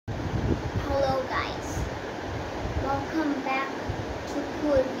guys, welcome back to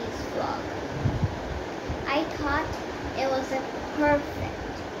Purvi's vlog. I thought it was a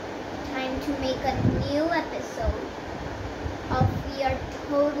perfect time to make a new episode of We Are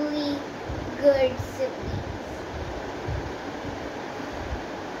Totally Good Siblings.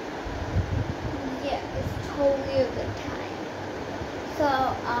 Yeah, it's totally a good time. So,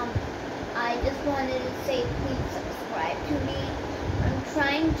 I just wanted to say please subscribe to me. I'm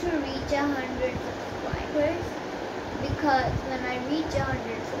trying to reach 100 subscribers because when I reach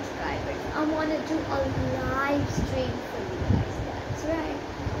 100 subscribers, I want to do a live stream for you guys. That's right.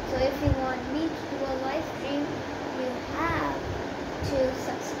 So if you want me to do a live stream, you have to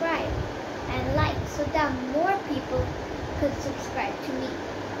subscribe and like so that more people could subscribe to me.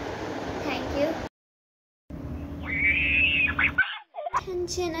 Thank you.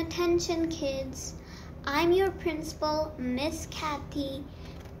 Attention, attention kids. I'm your principal, Miss Cathy,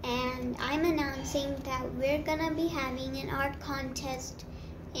 and I'm announcing that we're gonna be having an art contest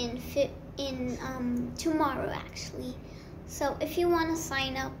in tomorrow actually. So if you want to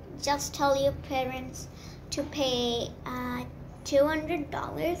sign up, just tell your parents to pay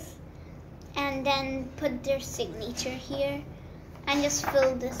 $200 and then put their signature here and just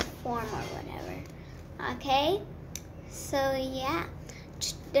fill this form or whatever. Okay? So yeah,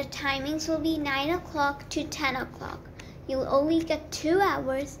 the timings will be 9 o'clock to 10 o'clock. You'll only get 2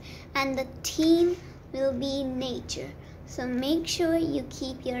 hours and the theme will be nature. So make sure you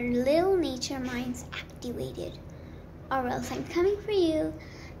keep your little nature minds activated or else I'm coming for you.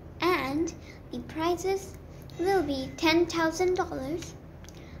 And the prizes will be $10,000,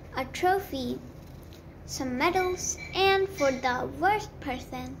 a trophy, some medals, and for the worst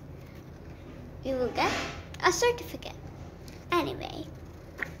person, you will get a certificate. Anyway,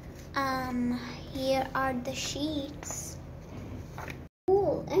 here are the sheets.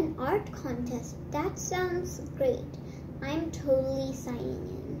 Cool, an art contest. That sounds great. I'm totally signing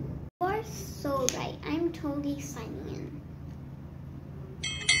in. You are so right. I'm totally signing in.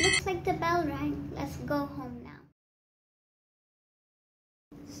 Looks like the bell rang. Let's go home now.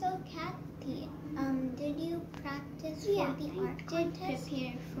 So, Cathy, did you practice for the art contest?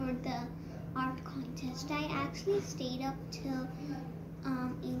 Prepare for the art contest. I actually stayed up till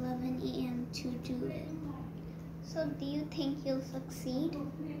 11 a.m. to do it. So do you think you'll succeed?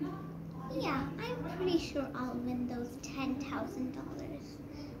 Yeah, I'm pretty sure I'll win those $10,000.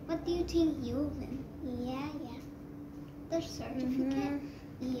 What do you think you'll win? Yeah. The certificate?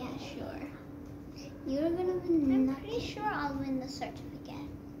 Yeah, sure. You're gonna win I'm pretty sure I'll win the certificate.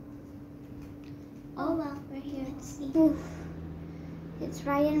 Oh well, we're here to see. Oof. It's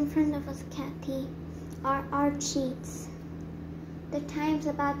right in front of us, Cathy. Our art sheets. The time's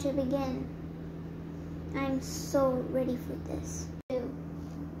about to begin. I'm so ready for this.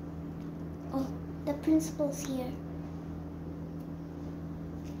 Oh, the principal's here.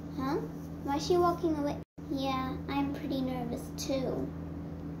 Huh? Why is she walking away? Yeah, I'm pretty nervous too.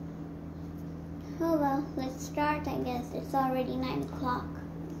 Oh well, let's start I guess. It's already 9 o'clock.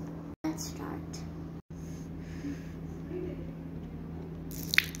 Let's start.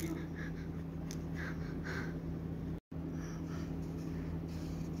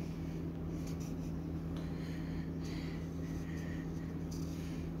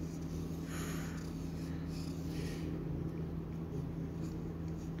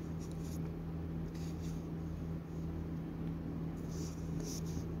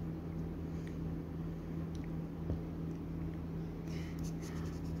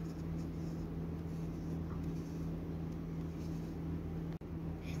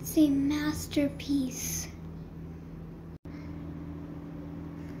 It's a masterpiece.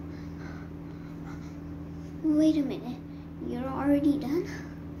 Wait a minute, you're already done?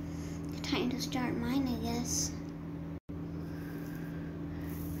 Time to start mine, I guess.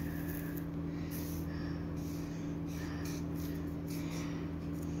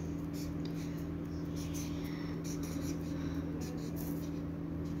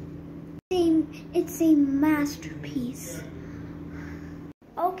 It's a masterpiece.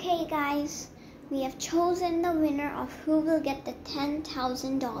 Okay guys, we have chosen the winner of who will get the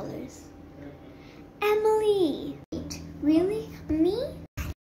 $10,000. Emily! Wait, really? Me?